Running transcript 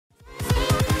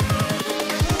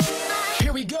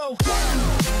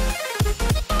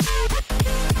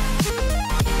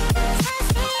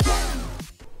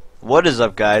What is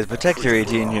up, guys?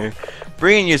 Protector18 here,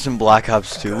 bringing you some Black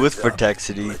Ops 2 with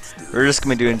Vortex18. We're just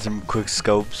gonna be doing some quick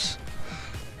scopes.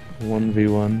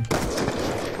 1v1.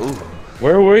 Ooh,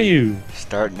 Where were you?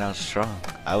 starting out strong.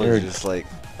 I was just like,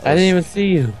 I didn't even see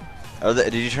you. Oh,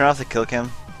 did you turn off the kill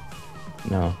cam?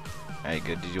 No. Alright,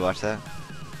 good. Did you watch that?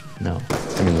 No.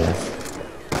 I mean, yes.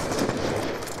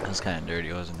 That was kind of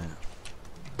dirty, wasn't it?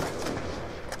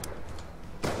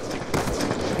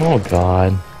 Oh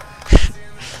god.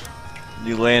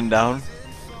 You laying down?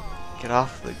 Get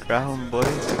off the ground, boy.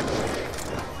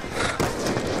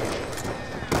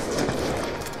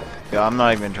 Yo, I'm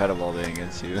not even gonna try to wall bang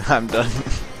against you. I'm done.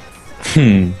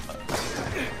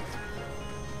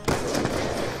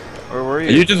 Where were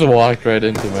you? You just walked right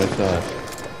into my shot.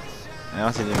 I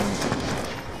honestly didn't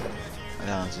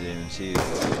even see you.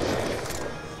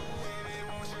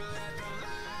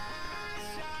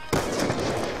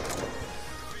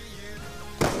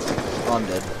 Oh, I'm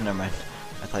dead. Never mind.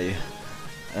 I thought you.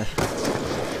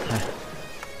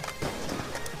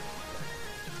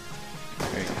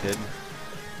 Very good.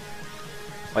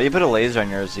 Why you put a laser on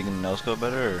yours so you can no-scope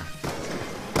better? Or?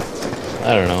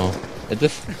 I don't know. It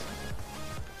just...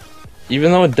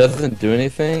 Even though it doesn't do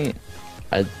anything,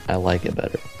 I like it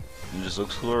better. It just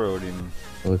looks cooler, or what do you mean?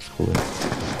 It looks cooler.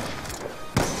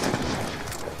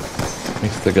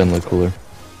 Makes the gun look cooler.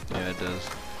 Yeah, it does.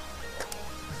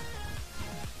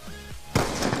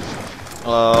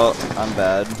 Hello, I'm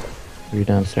bad. You're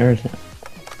downstairs now.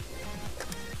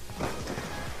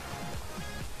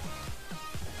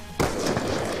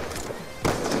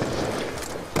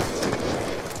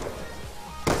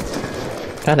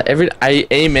 God, I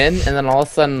aim in, and then all of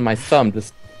a sudden my thumb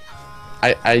just...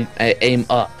 I aim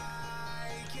up.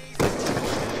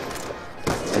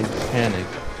 I panic.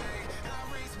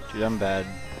 Dude, I'm bad.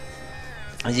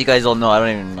 As you guys all know, I don't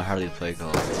even hardly play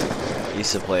Call of Duty. I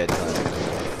used to play a ton.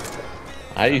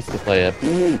 I used to play it.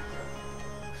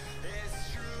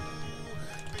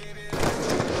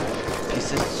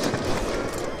 Pieces.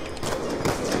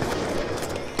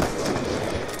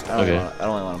 I don't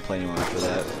really want to play anymore after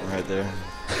that. I'm right there.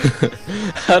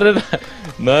 How did I...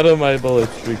 None of my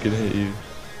bullets freaking hit you.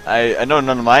 I know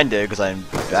none of mine did because I'm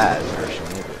bad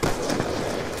personally. But...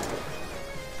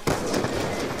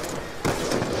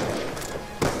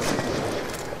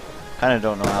 kind of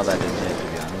don't know how that didn't hit, to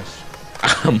be honest.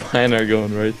 Mine are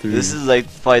going right through. This is like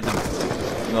probably the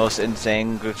most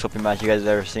insane group scoping match you guys have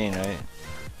ever seen, right?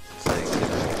 It's like, you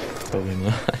know, Probably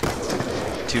not.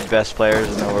 two best players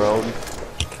in the world.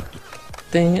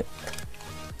 Dang it.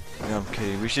 No, I'm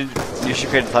kidding. You should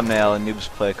create a thumbnail and Noobs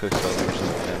play a quick scope or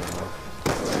something. I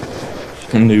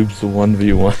don't know. Noobs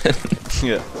 1v1.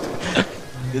 Yeah.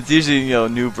 It's usually, you know,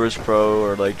 noob versus pro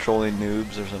or like trolling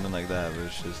noobs or something like that, but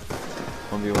it's just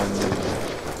 1v1 noob.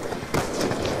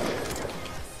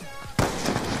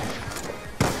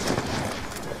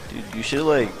 Dude, you should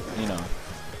like, you know.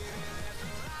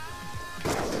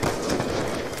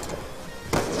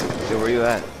 Yo, where you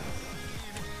at?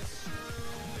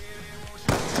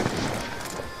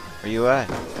 Where you at?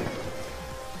 I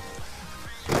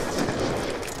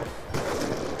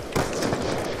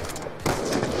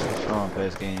don't wanna play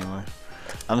this game anymore.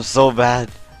 I'm so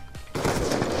bad.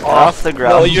 Off the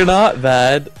ground. No, you're not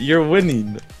bad. You're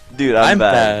winning. Dude, I'm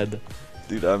bad.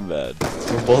 Dude, I'm bad.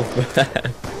 We're both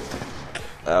bad.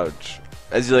 Ouch.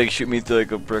 As you like shoot me through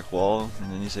like a brick wall,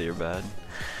 and then you say you're bad.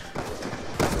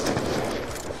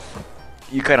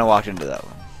 You kind of walked into that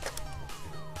one.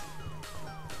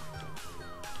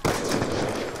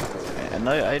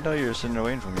 I know you're sitting there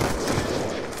waiting for me.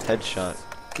 Headshot.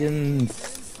 Fucking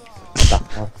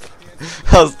stop.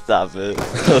 I'll stop it.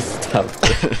 I'll stop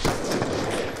it.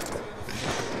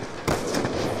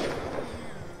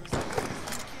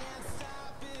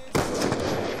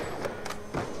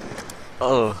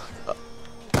 Oh.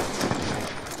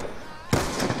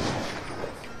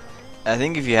 I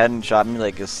think if you hadn't shot me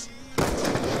like this.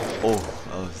 Oh,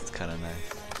 that was kind of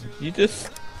nice. You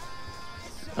just...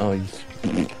 Oh, you...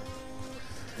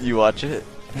 You watch it?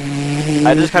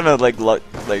 I just kind of like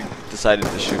decided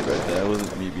to shoot right there. It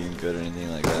wasn't me being good or anything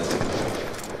like that.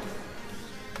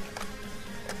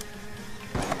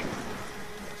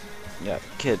 Yeah,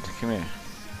 kid, come here.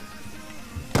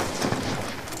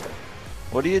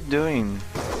 What are you doing?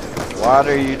 What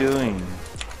are you doing?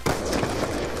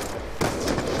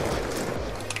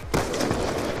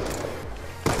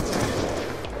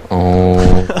 Oh...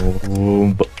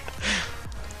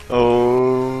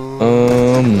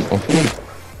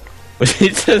 You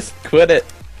just quit it.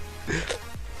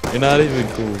 You're not even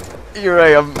cool. You're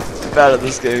right, I'm bad at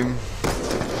this game.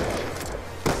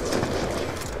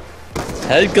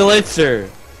 Head glitcher.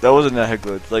 That wasn't a head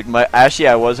glitch. Like actually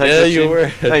I was head glitching. Yeah, you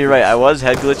were. No, you're right. I was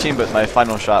head glitching, but my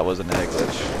final shot wasn't a head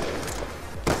glitch.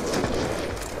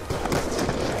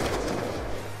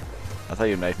 I thought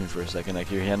you knifed me for a second.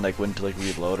 Like your hand like went to like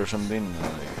reload or something. And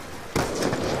then, like,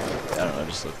 I don't know. It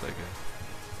just looked like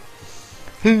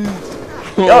it.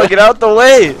 Yo, get out the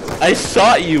way! I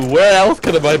shot you. Where else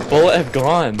could my bullet have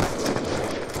gone?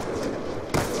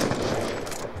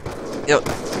 Yo.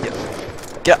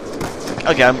 Get.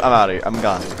 Okay, I'm out of here. I'm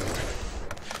gone.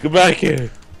 Go back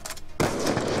here.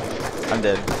 I'm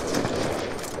dead.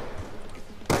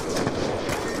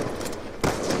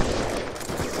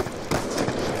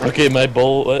 Okay, my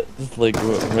bullet is like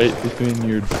right between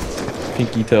your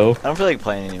pinky toe. I don't feel like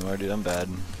playing anymore, dude. I'm bad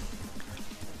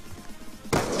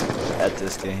at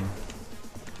this game.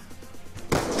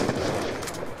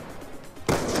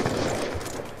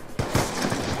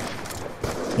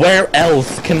 Where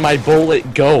else can my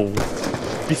bullet go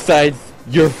besides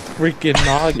your freaking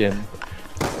noggin?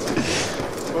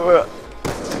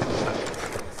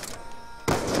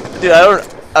 Dude, I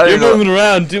don't You're know. moving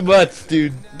around too much,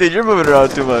 dude. Dude, you're moving around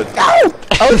too much. Ow!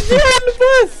 I was on the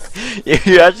bus!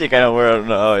 You actually kind of were. I don't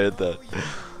know how I hit that.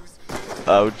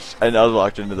 Ouch. I was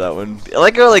walked into that one. I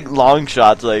like how like long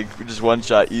shots, like just one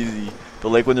shot easy. But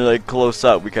like when they're like close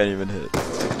up, we can't even hit.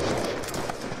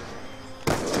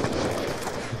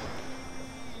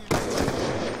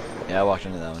 Yeah, I walked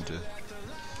into that one too.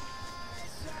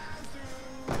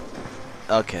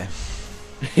 Okay.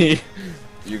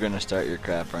 You're gonna start your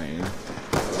crap, aren't you? No,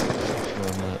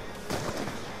 I'm not.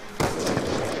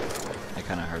 I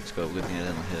kinda hardscope. Good thing I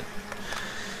didn't hit.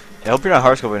 I hope you're not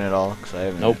hardscoping at all, cause I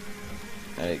haven't. Nope.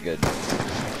 Alright, good.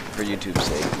 For YouTube's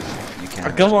sake, you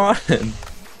can't. Come on.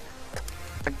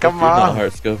 Come You're not on.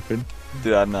 hard scoping.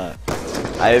 Dude, I'm not.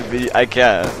 I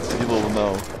can't. People will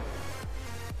know.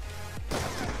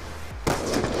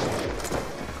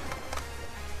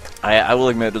 I will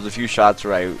admit there's a few shots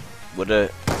where I would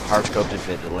have hard scoped if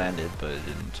it had landed, but it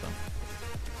didn't. So.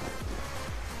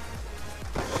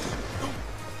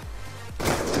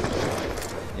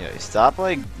 Yeah, stop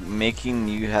like making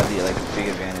you have the like big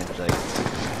advantage like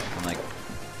on like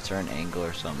a certain angle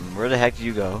or something. Where the heck do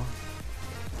you go?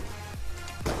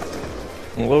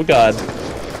 Oh god.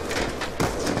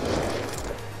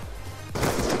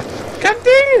 God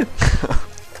dang it!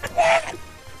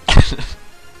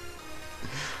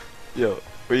 Yo,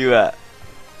 where you at?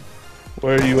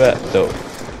 Where are you at, though?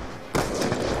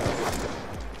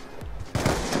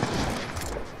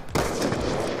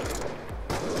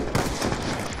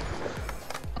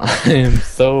 I am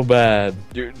so bad.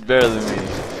 You're better than me.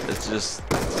 It's just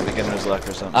beginner's luck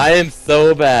or something. I am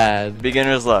so bad.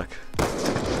 Beginner's luck.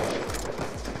 It's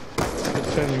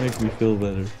trying to make me feel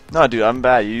better. No, dude, I'm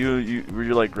bad. You were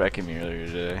like wrecking me earlier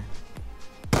today.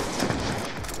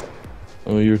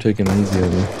 Oh, you were taking it easy on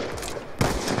me.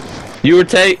 You were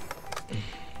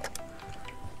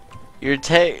You're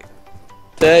Tate.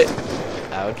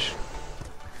 Ouch.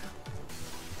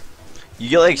 You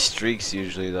get like streaks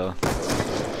usually though.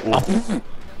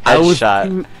 I was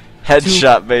Headshot.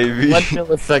 Headshot, baby. 1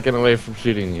 millisecond away from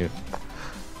shooting you.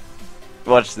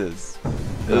 Watch this.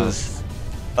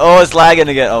 Oh, it's lagging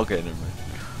again. Okay, never mind.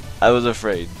 I was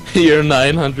afraid. You're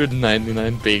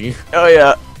 999 ping. Oh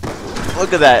yeah.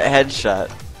 Look at that headshot.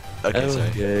 Okay, sorry.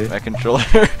 Okay. My controller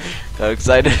got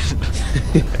excited.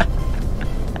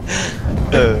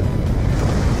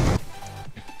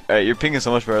 Alright, your ping is so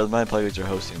much better than mine. Probably because you're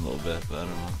hosting a little bit, but I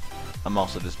don't know. I'm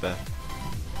also just bad.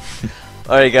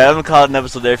 Alright guys, I'm gonna call it an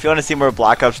episode there. If you want to see more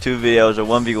Black Ops 2 videos or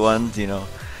 1v1s, you know,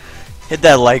 hit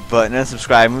that like button and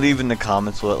subscribe. And leave in the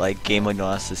comments what like game you want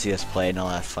us to see us play and all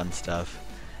that fun stuff.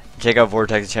 Check out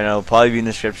Vortex channel. It'll probably be in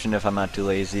the description if I'm not too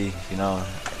lazy. You know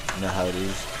how it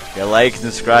is. Yeah, like and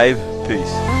subscribe.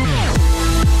 Peace.